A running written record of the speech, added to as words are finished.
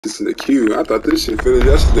It's in the queue. I thought this shit finished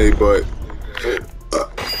yesterday, but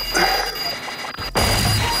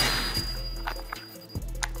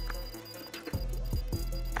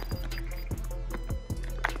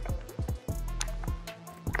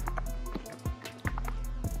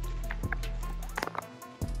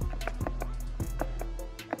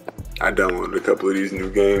I downloaded a couple of these new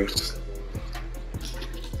games.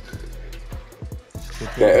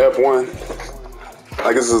 That F1,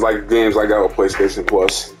 I guess it's like games I got with PlayStation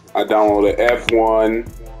Plus. I downloaded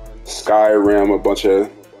F1, Skyrim, a bunch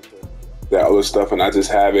of that other stuff, and I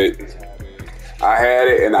just have it. I had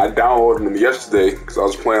it and I downloaded them yesterday because I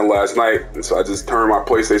was playing last night, and so I just turned my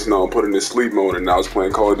PlayStation on and put it in sleep mode, and I was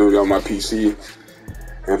playing Call of Duty on my PC.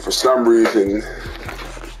 And for some reason,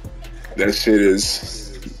 that shit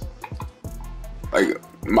is like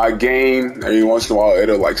my game. Every once in a while,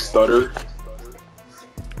 it'll like stutter,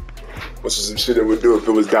 which is some shit it would do if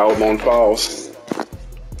it was downloading files.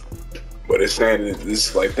 But it's saying that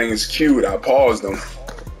this like thing's queued. I paused them.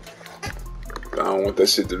 I don't want that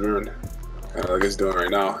shit to run. Like it's doing right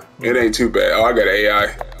now. It ain't too bad. Oh, I got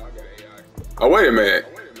AI. Oh, wait a minute.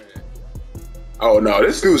 Oh no,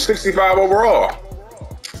 this dude's 65 overall.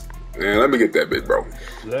 Man, let me get that bit, bro.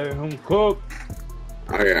 Let him cook.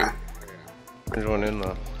 Oh yeah. There's one in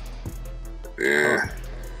the. Yeah.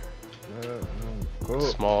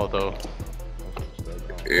 Small though.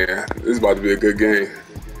 Yeah, this is about to be a good game.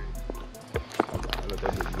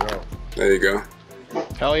 There you go.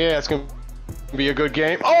 Hell yeah, it's gonna be a good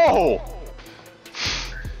game. Oh!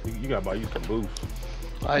 You gotta buy you some boost.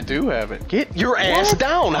 I do have it. Get your ass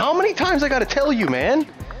down! How many times I gotta tell you, man?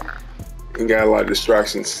 You got a lot of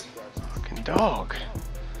distractions. Fucking dog.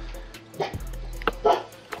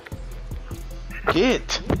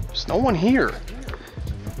 Get! There's no one here.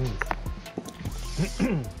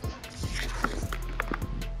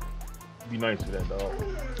 Be nice to that dog.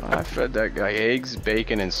 I fed that guy eggs,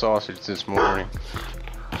 bacon, and sausage this morning.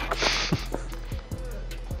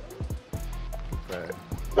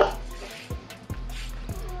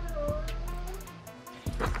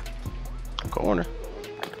 Corner.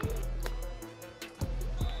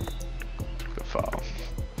 Good foul.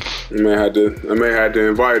 I may have to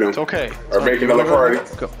invite him. It's okay. Or make another party.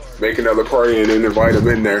 Go. Make another party and then invite him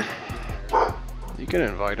in there. You can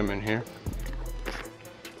invite him in here.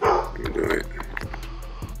 I'm doing it.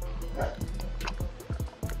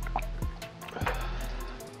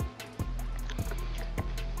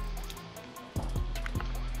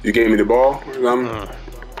 You gave me the ball or something?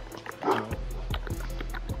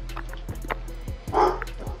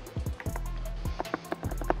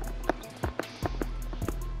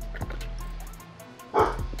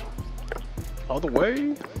 All the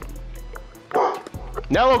way.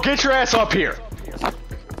 Nello, get your ass up here.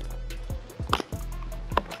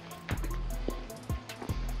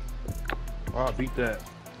 Oh, I beat that.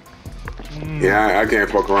 Yeah, I can't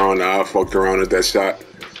fuck around now. I fucked around at that shot.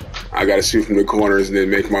 I gotta shoot from the corners and then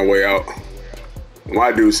make my way out.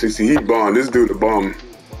 My dude 60, he bummed. This dude a bum.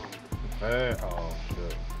 Hey, oh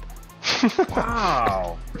shit.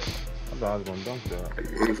 Wow. I thought I was gonna dunk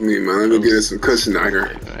that. Look for me, man. Let me get us some cushion out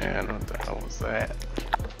here. Man, what the hell was that?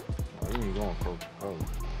 Oh, you ain't going coast to coast.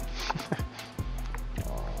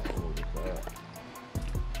 Oh, what was that?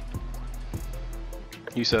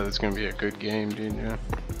 You said it's gonna be a good game, didn't you?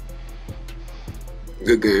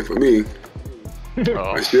 Good game for me.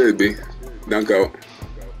 Oh. It should be. Dunk out.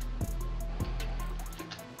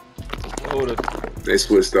 They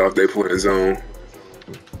switched off. They playing zone.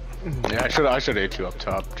 Yeah, I should hit you up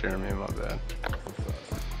top, Jeremy. My bad.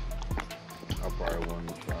 I probably won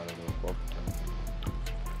the shot at it.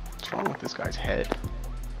 What's wrong with this guy's head?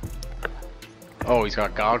 Oh, he's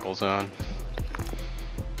got goggles on.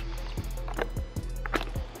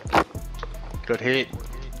 Good hit.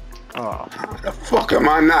 Oh. The fuck am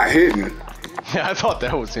I not hitting? Yeah, I thought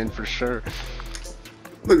that was in for sure.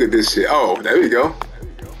 Look at this shit. Oh, there we go.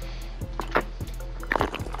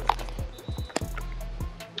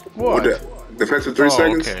 What? Defensive 3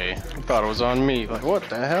 seconds? Okay. I thought it was on me. Like, what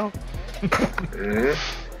the hell? When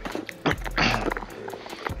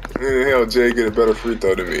the hell Jay get a better free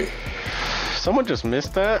throw than me? Someone just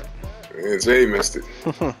missed that? Yeah, Jay missed it.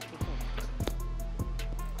 I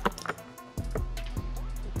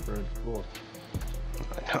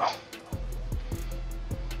know.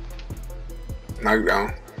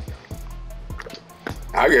 Knockdown.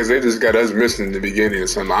 I guess they just got us missing in the beginning or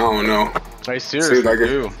something. I don't know. I seriously Seems like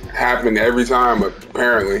do. it happened every time,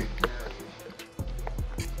 apparently.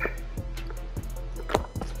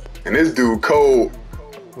 And this dude cold,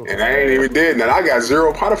 and I ain't even did nothing. I got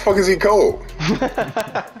 0. How the fuck is he cold?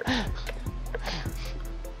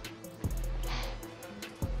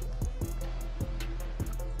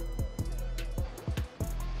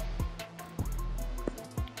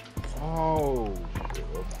 Oh.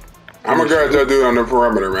 I'm gonna grab that dude on the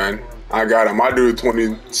perimeter, man. I got him. My dude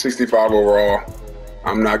 65 overall.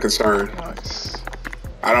 I'm not concerned. Nice.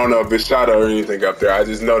 I don't know if it's shot or anything up there. I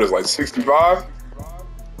just noticed like 65.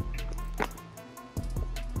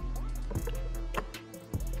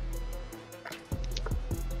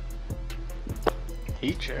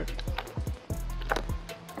 Heat checked.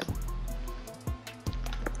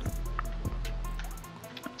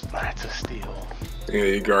 That's a steal. Yeah,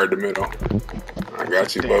 you guard the middle. I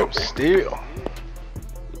got you, Damn Bo. steal.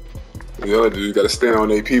 The other dude got to stand on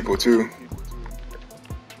their people too.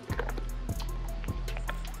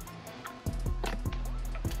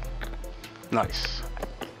 Nice.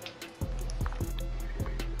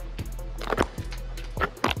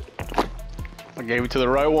 I gave it to the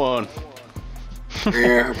right one.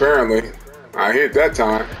 Yeah, apparently. I hit that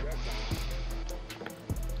time.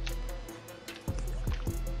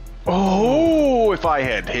 Oh, if I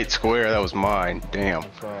had hit square, that was mine. Damn.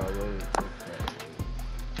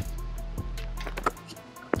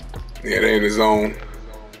 Yeah, they in the zone.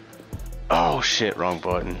 Oh shit, wrong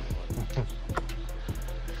button.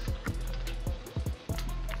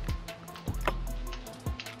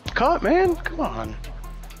 Cut, man. Come on.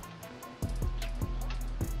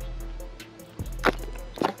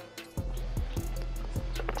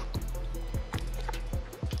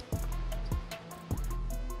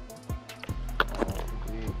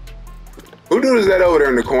 Who dude is that over there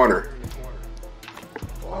in the corner?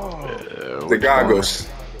 The goggles.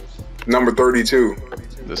 Number 32.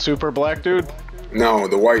 The super black dude? No,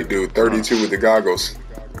 the white dude, 32 with the goggles.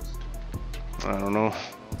 I don't know.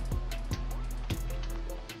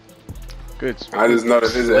 Good. I just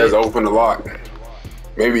noticed his ass open a lot.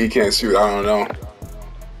 Maybe he can't shoot, I don't know.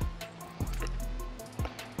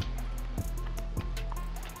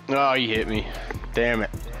 Oh, he hit me. Damn it.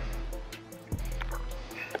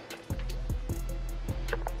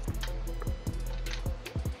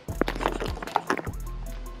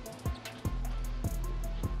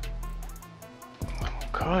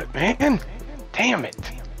 Cut, man. Damn it.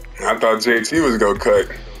 I thought JT was gonna cut.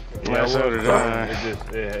 Yeah, so did I.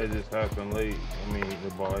 It just happened late. I mean,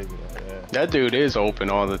 the ball, yeah. That dude is open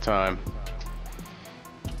all the time.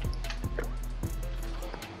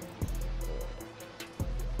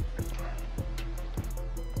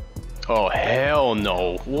 Oh, hell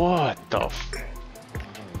no. What the f...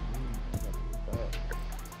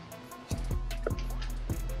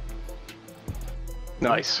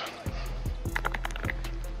 Nice.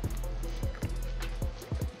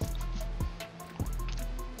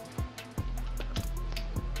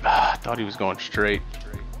 I thought he was going straight.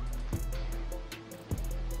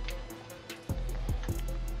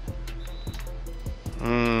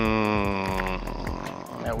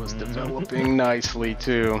 That was developing nicely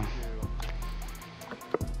too.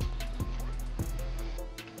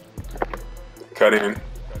 Cut in.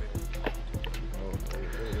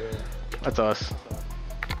 That's us.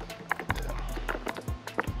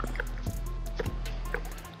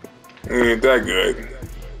 Ain't that good.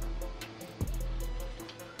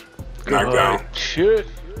 Knockdown. Shit.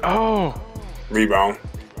 Oh. Rebound.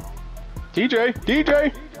 DJ.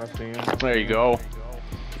 DJ. I see him. There you go.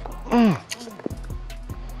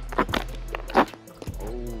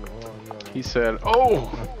 He said,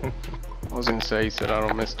 oh. I was gonna say, he said, I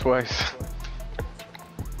don't miss twice.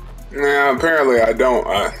 Yeah, apparently I don't.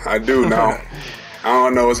 I do now. I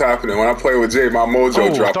don't know what's happening. When I play with Jay, my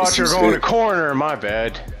mojo dropped. I thought you were going to corner. My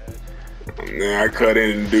bad. Yeah, I cut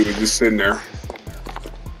in and dude was just sitting there.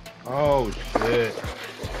 Oh shit.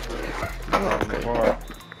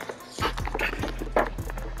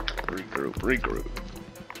 Regroup.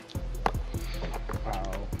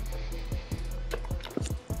 Wow.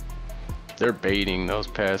 They're baiting those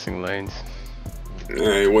passing lanes.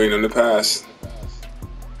 Yeah, he waiting on the pass.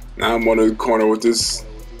 Now I'm on the corner with this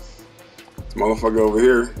motherfucker over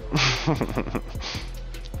here.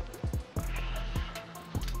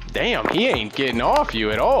 Damn, he ain't getting off you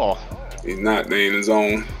at all. He's not. They in his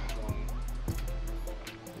zone.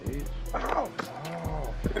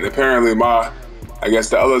 And apparently I guess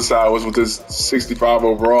the other side was with this 65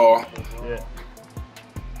 overall. Yeah.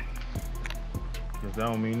 That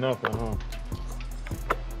don't mean nothing, huh?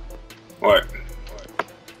 What?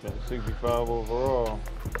 That 65 overall.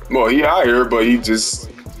 Well, he higher, but he just...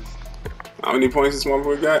 How many points this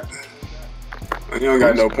motherfucker got? He don't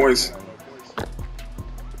got no points.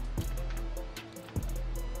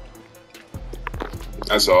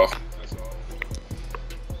 That's off.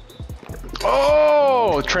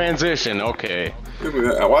 Oh, transition. Okay.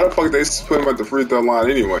 Why the fuck they put him at the free throw line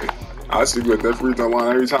anyway? I should be at that free throw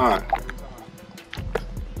line every time.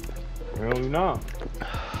 Really not.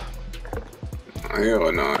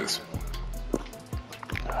 Hell no.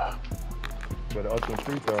 But the ultimate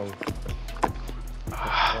free throws.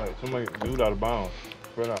 Alright, somebody dude out of bounds.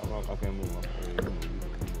 Spread out. I can't move.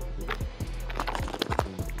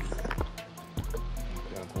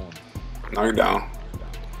 Knock it down.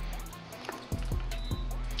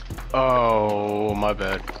 Oh, my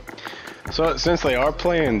bad. So since they are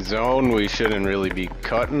playing zone, we shouldn't really be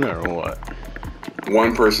cutting or what?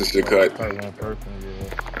 One person should cut. Probably one person,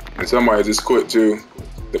 yeah. And somebody just quit too.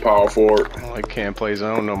 The power forward. Well, I can't play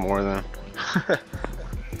zone no more then.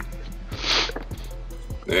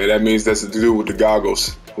 Yeah, that means that's the dude with the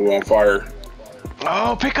goggles who on fire.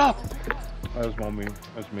 Oh, pick up! That's not me.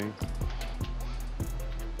 That's me.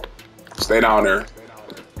 Stay down there.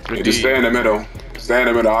 And just stay in the middle. Stay in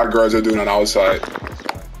the middle. Our girls are doing on the outside. That's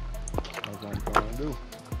what I'm trying to do.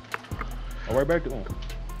 Oh, right back to him.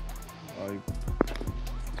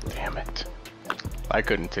 Damn it. I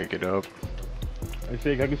couldn't take it up. Hey,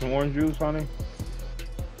 Shay, can I get some orange juice, honey?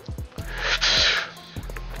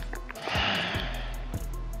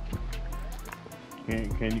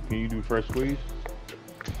 Can you do fresh squeeze?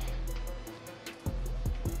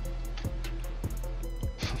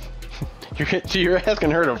 You're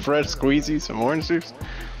asking her to fresh squeezy some orange juice?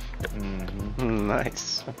 Mm-hmm.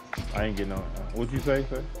 Nice. I ain't getting no. What'd you say,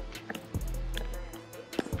 sir?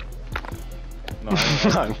 No,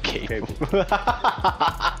 I'm capable.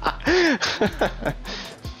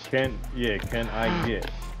 Can I get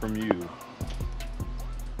from you?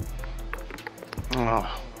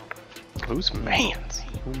 Oh, who's man's?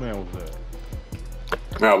 Who man was that?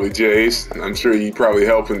 Probably Jay's. I'm sure you probably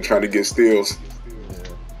helping trying to get steals. Yeah.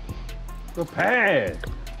 The pad.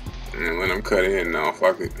 And let him cut in now.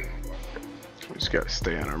 Fuck it. We just gotta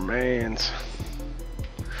stay on our mans.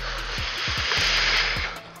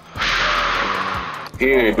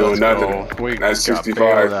 He ain't doing nothing. We That's got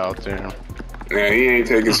 65. out there. Man, he ain't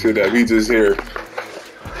taking shit up. He just here.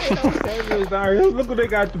 Look what they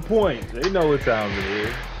got the points. They know what time it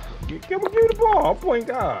is. Give me the ball. I'm point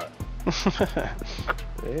guard.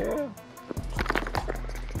 Yeah.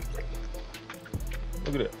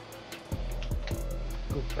 Look at it.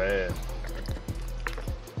 Good pass.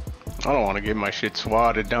 I don't want to get my shit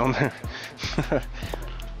swatted down there.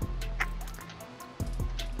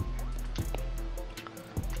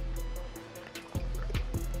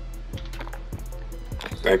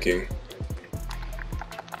 Thank you.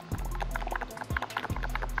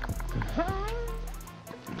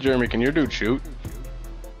 Jeremy, can your dude shoot?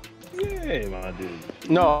 Yeah, my dude.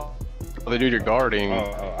 No, the dude you're guarding.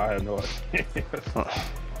 Oh, I have no idea.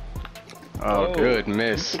 Oh, good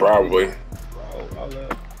miss. Probably.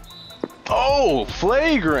 Oh,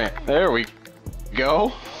 flagrant. There we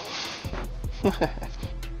go.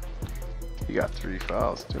 You got 3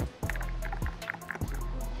 fouls too.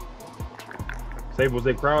 Was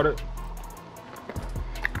they crowded?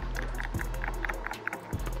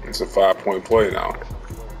 It's a 5-point play now.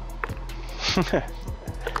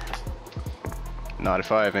 Not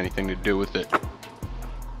if I have anything to do with it.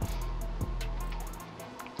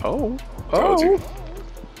 Oh. Told you.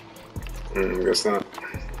 Guess not.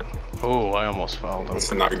 Oh, I almost fouled him.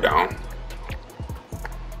 Let's knock it down.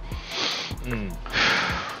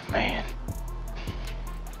 Man.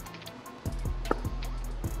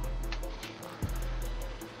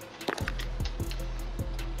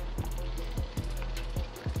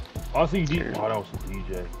 I see DJ. Oh, that was some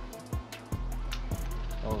DJ.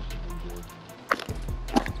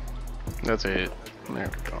 That's it. There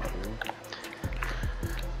we go.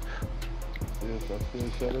 Yes, I still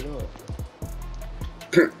set it up.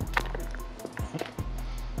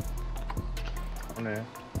 Oh, man.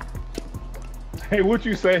 Hey, what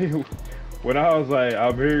you say when I was like,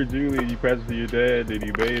 I'm here, Julie, you passed it to your dad, did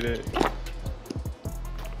he made it?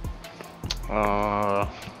 And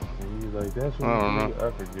he's like, that's what I don't know.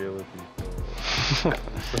 I forget what he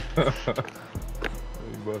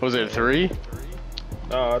said. Was it 3?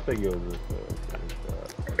 No, I think it was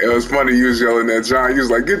It was funny you was yelling at John. He was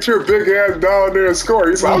like, get your big ass down there and score.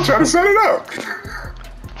 He's like, I'm trying to set it up.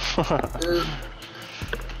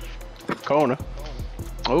 Corner.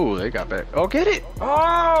 Oh, they got back. Oh, get it.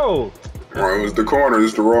 Oh! Well, it was the corner,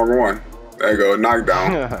 just the wrong one. There you go,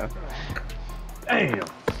 knockdown. Damn.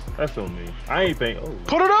 That's on me. I ain't think. Oh.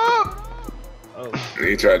 Put it up! Oh. And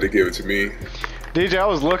he tried to give it to me. DJ, I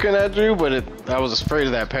was looking at you, but I was afraid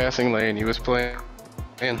of that passing lane you was playing.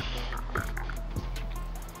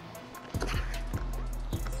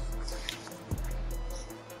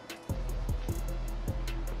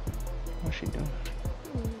 What's she doing?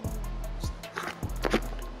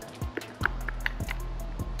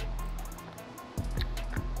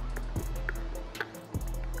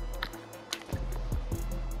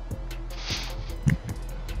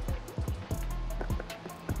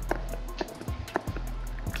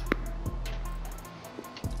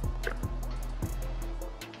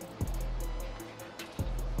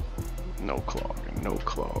 No clogging, no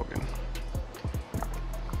clogging.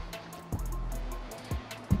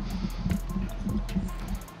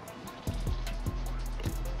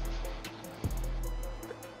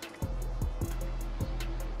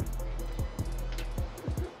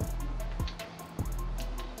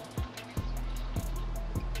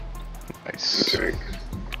 Nice. Okay.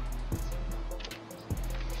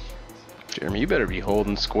 Jeremy, you better be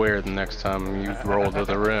holding square the next time you roll to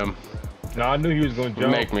the rim. No, I knew he was gonna You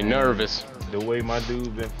jump. make me nervous. The way my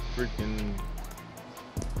dude been freaking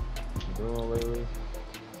doing lately.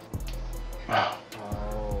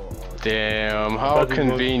 Oh, Damn, how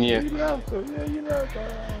convenient.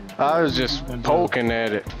 I was just poking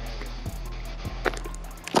at it.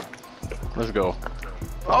 Let's go.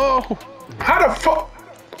 Oh! How the fuck?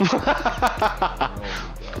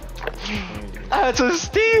 That's a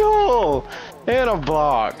steal! And a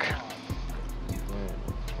block.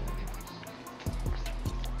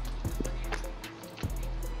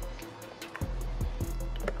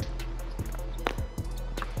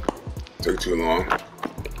 Took too long.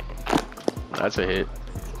 That's a hit.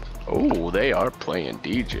 Oh, they are playing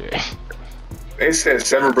DJ. They said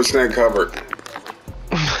 7% covered.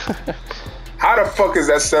 How the fuck is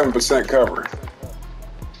that 7% covered?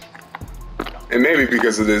 And maybe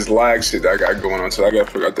because of this lag shit that I got going on, so I gotta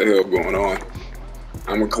figure out the hell going on.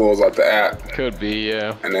 I'm gonna close out the app. Could be,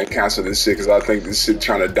 yeah. And then cancel this shit, because I think this shit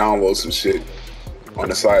trying to download some shit on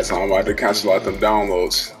the side, so I'm about to cancel out them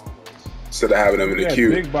downloads instead of having them in the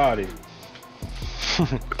queue. Big body.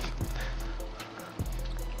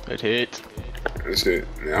 Good hit. That's it.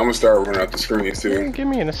 Man, I'm gonna start running out the screens You too. didn't give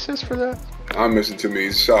me an assist for that? I'm missing too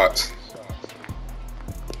many shots.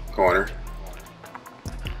 Corner.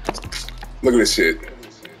 Look at this shit.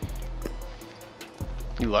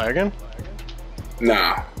 You lagging?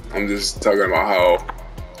 Nah, I'm just talking about how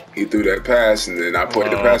he threw that pass and then I put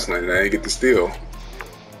the pass lane and I didn't get the steal.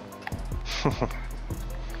 I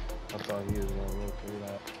thought he was gonna rotate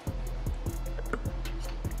out.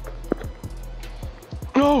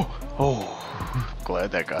 No! Oh,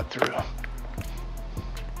 glad that got through.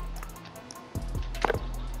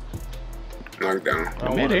 Knockdown. I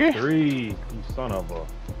want Mid-air? a 3, you son of a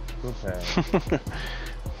good pass.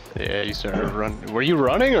 Yeah, you started running. Were you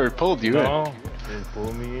running or pulled you in? No, they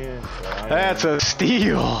pulled me in. So That's a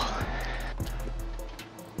steal.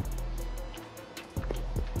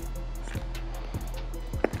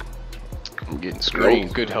 I'm getting screened.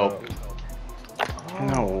 Nope. Good help.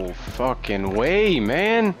 No fucking way,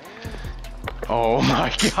 man. Oh my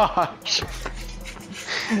gosh.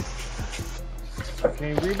 I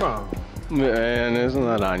can't rebound. Man, isn't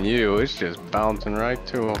that on you? It's just bouncing right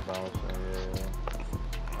to him.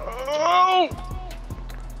 Oh!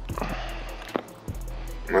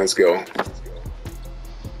 Let's go.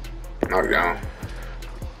 Knockdown.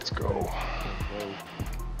 Let's go.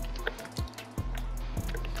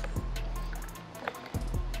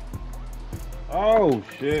 Oh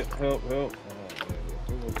shit! Help! Help!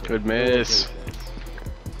 Good miss.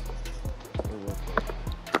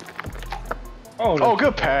 Oh, Oh,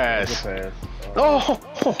 good pass. Good pass. Oh!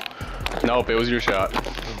 Nope, it was your shot.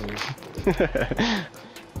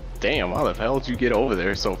 Damn, how the hell did you get over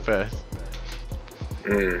there so fast?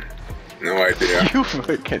 No idea. You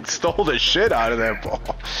freaking stole the shit out of that ball.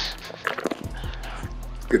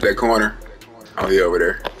 Get that corner. Oh, he over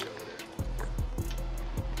there.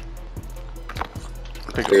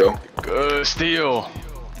 Steal. Good steal.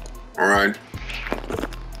 Run.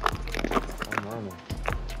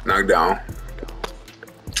 Knockdown.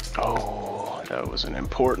 Oh, that was an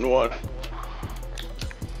important one.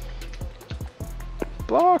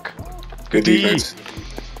 Block. Good D. defense.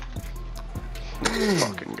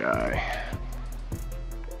 Fucking guy.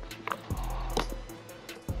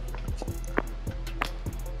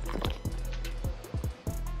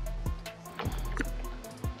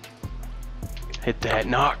 Hit that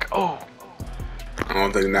knock. Oh. I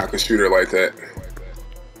don't think knock a shooter like that.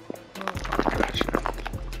 Gotcha.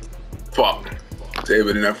 Fuck. Save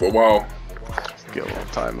it in there for a while. Get a little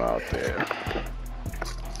time out there.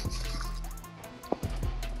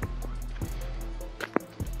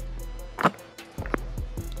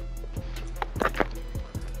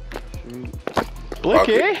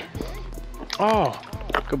 Blicky. Oh,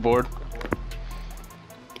 good board.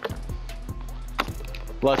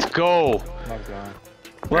 Let's go.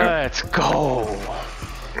 Let's go.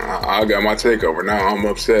 I got my takeover now. I'm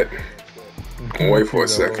upset. Wait for a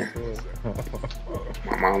second.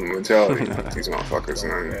 My mom's mentality. These motherfuckers,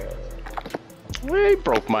 man. Well, he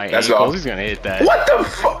broke my That's ankles. all. He's gonna hit that. What the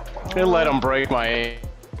fuck? They let him break my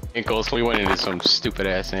ankles. We went into some stupid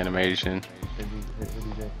ass animation.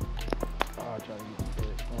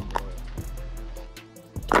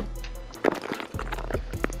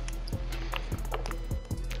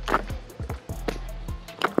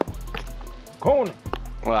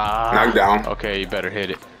 Ah, Knockdown. Okay, you better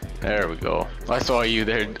hit it. There we go. I saw you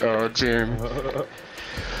there, Jeremy.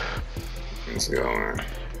 Let's go, man.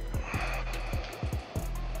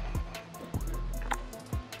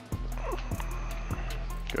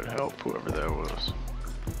 Good help, whoever that was.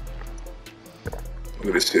 Look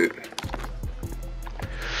at this shit.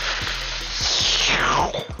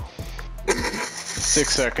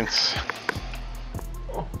 Six seconds.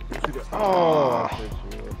 Oh,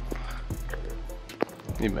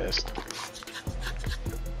 You missed.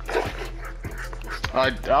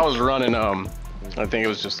 I was running, I think it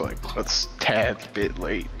was just like a tad bit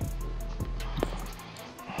late.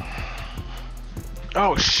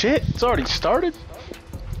 Oh shit, it's already started?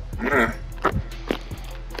 Yeah.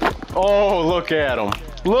 Oh, look at him.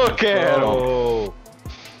 Look at him. oh,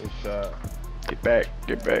 good shot. Get back,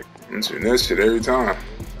 get back. I'm shooting that shit every time.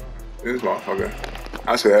 This motherfucker.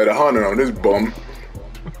 I should have had 100 on this bum.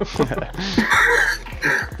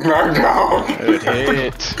 Knockdown. Good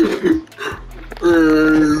hit.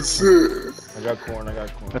 Shit. I got corn.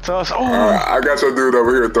 That's us. Oh! I got your dude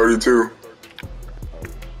over here, 32.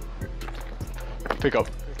 Pick up.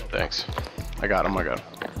 Thanks. I got him, And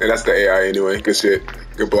that's the AI anyway. Good shit.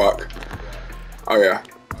 Good block. Oh yeah.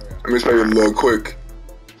 Let me show you a little quick.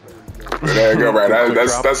 There you go, right?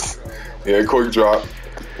 That's yeah, quick drop.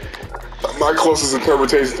 My closest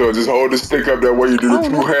interpretation to it, just hold the stick up that way you do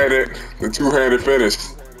the two-handed finish.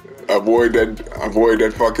 Avoid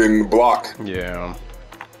that fucking block. Yeah.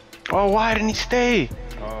 Oh, why didn't he stay?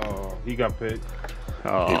 Oh, he got picked.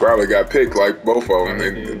 Oh. He probably got picked like both of them.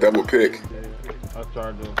 They double pick. I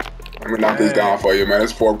tried to. Let me knock this down for you, man.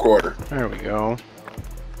 It's fourth quarter. There we go.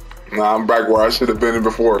 Nah, I'm back where I should have been in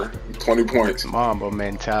before. 20 points. Mamba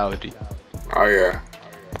mentality. Oh yeah.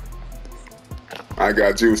 I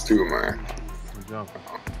got juice too, man. I'm jumping.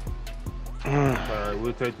 Alright,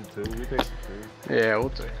 we'll take the two. Yeah, we'll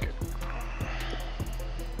take it.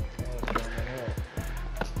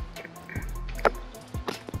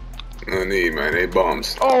 No need, man. They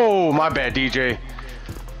bums. Oh, my bad, DJ.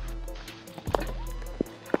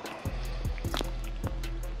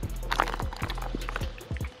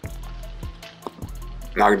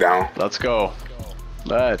 Knock down. Let's go.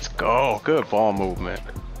 Let's go. Good ball movement.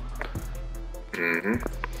 Mm-hmm.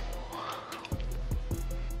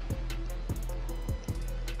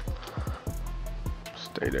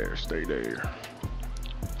 Stay there, stay there.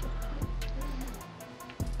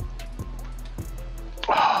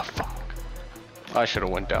 Oh, fuck. I should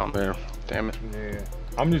have went down there. Damn it. Yeah.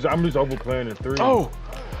 I'm just overplaying the three. Oh!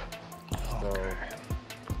 So.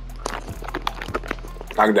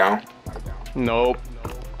 Knock down. Nope.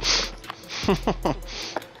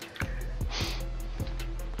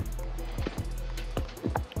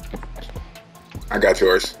 I got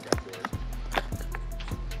yours.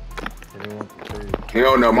 You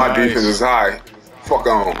don't know my defense is high. Fuck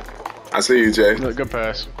on. I see you, Jay. Good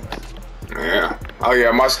pass. Yeah. Oh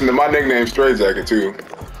yeah, my nickname's Straight Jacket too.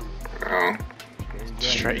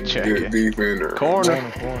 Straight Good jacket. defender. Corner.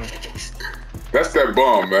 That's that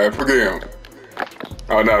bum, man. Forget him.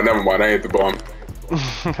 Oh no, never mind. I ain't the bum.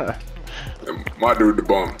 My dude, the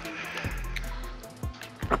bum.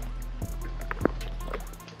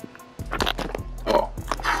 Oh.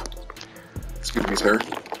 Excuse me, sir.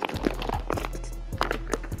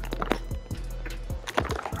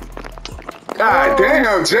 God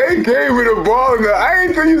damn, Jay gave me the ball. I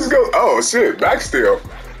ain't think he was go. Oh shit, back still.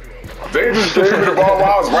 Jay just gave me the ball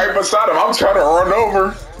while I was right beside him. I'm trying to run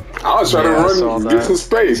over. I was trying to get some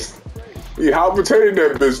space. He palpitated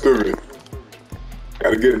that bitch to me.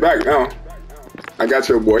 Gotta get it back now. I got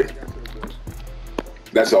your boy.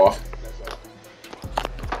 That's off.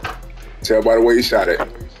 Tell by the way he shot it.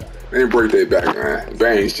 Ain't break that back, man.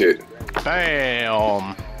 Bang shit.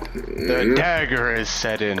 Bam! The dagger is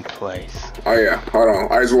set in place. Oh yeah, hold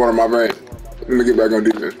on. I just water my vein. Let me get back on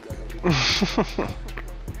defense.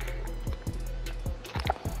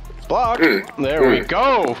 Block. There we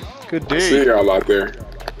go. Good D. See y'all out there.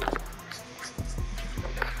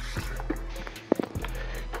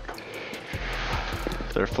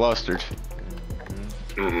 They're flustered.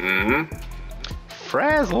 Mm-hmm.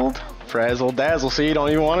 Frazzled. Frazzle dazzle. See, you don't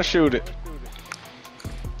even want to shoot it.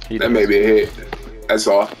 That may be a hit. That's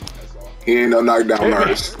all. He ain't no knockdown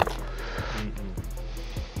artist.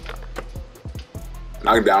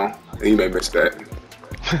 Knockdown. He may miss that.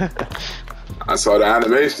 I saw the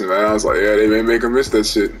animation, man. I was like, yeah, they may make him miss that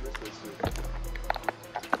shit.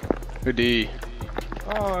 Good D.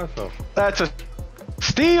 Oh, that's off. That's a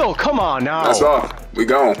steal. Come on now. That's all. We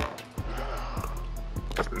gone.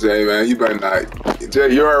 Jay, man, you better not.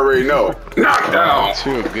 Jay, you already know. Knockdown.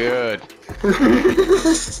 Too good.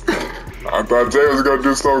 Oh, I thought Jay was gonna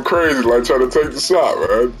do something crazy, like try to take the shot,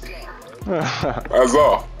 man. That's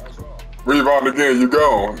all. Rebound again, you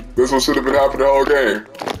gone. This one should have been happening the whole game.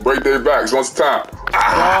 Break their backs once a time.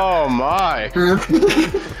 Oh my!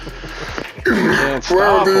 Can't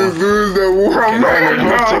stop these dudes that warm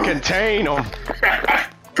up to contain them.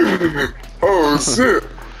 Oh shit!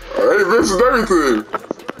 They missing everything.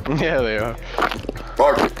 Yeah, they are.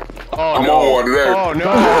 Fuck it. Oh, I'm no. on one today. Oh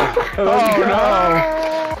no! Oh no!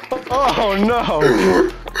 Oh no!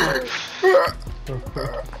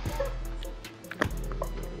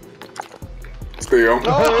 Still.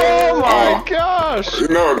 Oh my gosh! You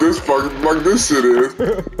know this fucking like this shit is.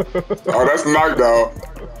 Oh, that's knocked out.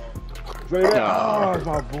 Say that. Oh,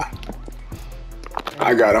 my boy.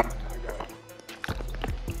 I got him.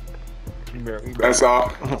 That's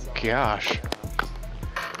all. Oh gosh.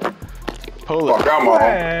 Pull it. Fuck, I'm on.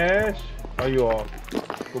 Flash. Oh, you off.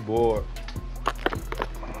 Good board.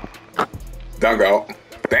 Dunk out.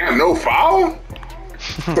 Damn, no foul?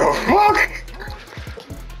 The fuck?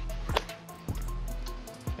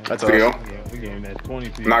 That's Still. awesome. Yeah, we gave that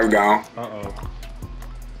 20. Knockdown. Uh-oh.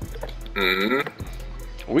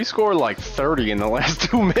 Mm-hmm. We scored like 30 in the last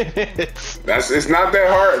 2 minutes. It's not that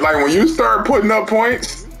hard. Like when you start putting up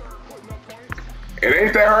points, it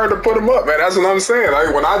ain't that hard to put them up, man. That's what I'm saying.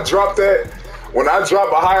 Like when I drop a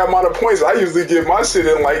high amount of points, I usually get my shit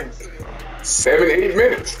in like 7-8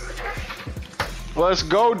 minutes. Let's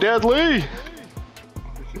go, Deadly.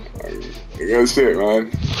 Good shit,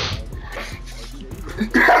 man.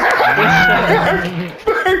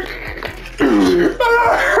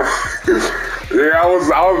 Yeah, I was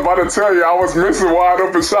about to tell you I was missing wide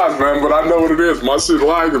open shots, man, but I know what it is. My shit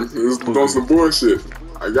lagging. It's doing some bullshit.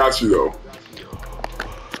 I got you though.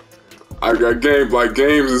 I got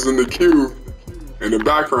games is in the queue in the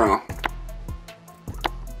background.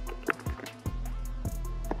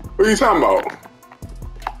 What are you talking about?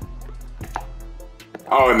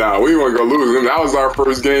 Oh no, we weren't gonna lose them. That was our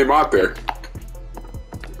first game out there.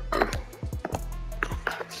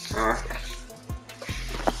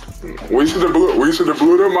 We should have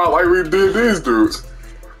blew them out like we did these dudes.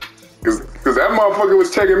 Cause that motherfucker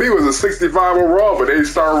was checking me was a 65 overall, but they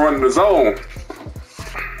started running the zone.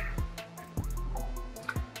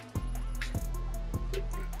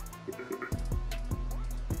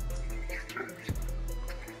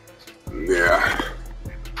 Yeah.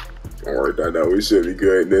 Don't worry about that. We should be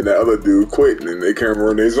good. And then that other dude quit, and then they can't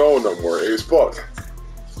run their zone no more. It's fucked.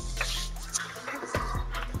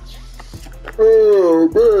 Oh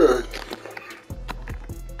man.